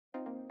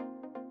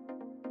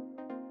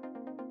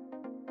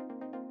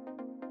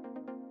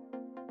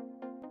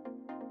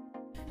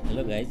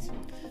Hello guys,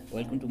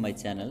 welcome to my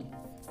channel.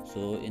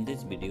 So in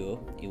this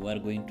video you are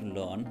going to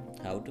learn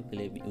how to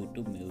play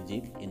YouTube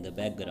music in the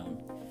background.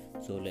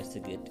 So let's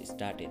get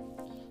started.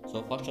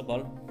 So first of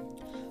all,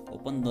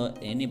 open the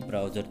any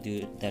browser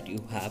that you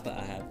have. I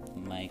have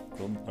my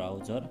Chrome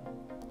browser,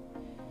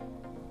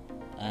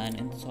 and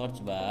in the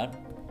search bar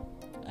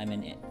I'm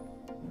in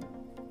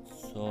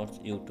search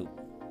YouTube.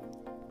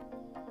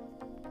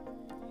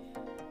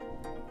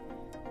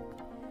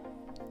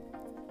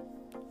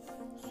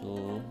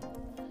 So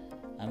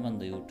I'm on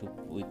the YouTube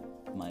with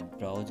my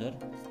browser.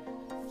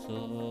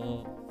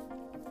 So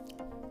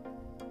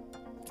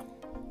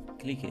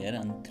click here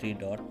on three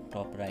dot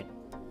top right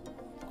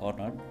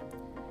corner,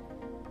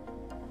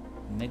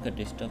 make a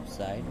desktop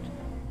site,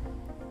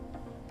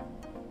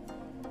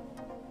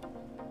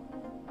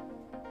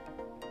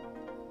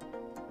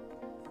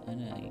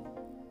 and I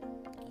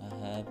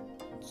have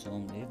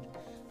zoomed it.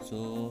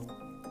 So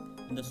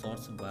in the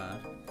search bar,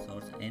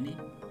 search any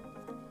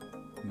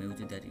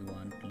music that you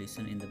want to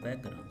listen in the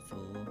background. So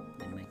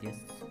in my case,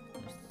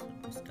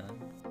 let's start.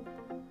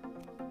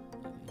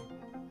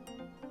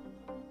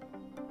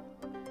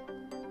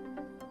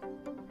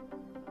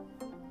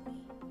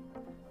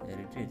 There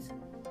it is.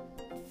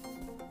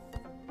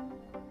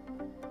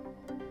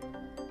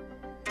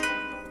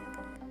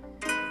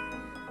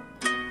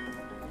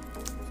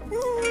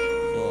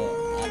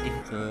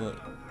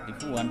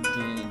 If you want to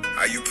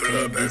how you pull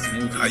play up, this baby?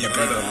 music How in you the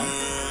pull up? background,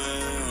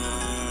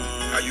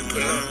 How you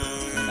pull up?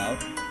 and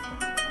out.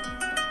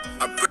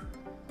 I put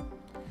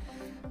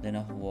Then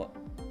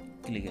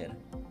click here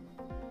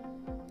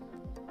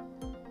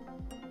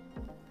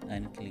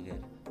and click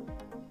here.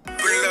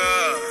 pull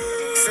up.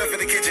 Self in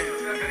the kitchen.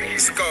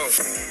 Let's go.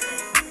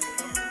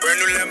 Brand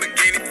new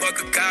Lamborghini, fuck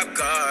a cop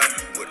car.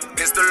 With a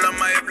pistol on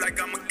my hip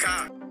like I'm a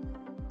cop.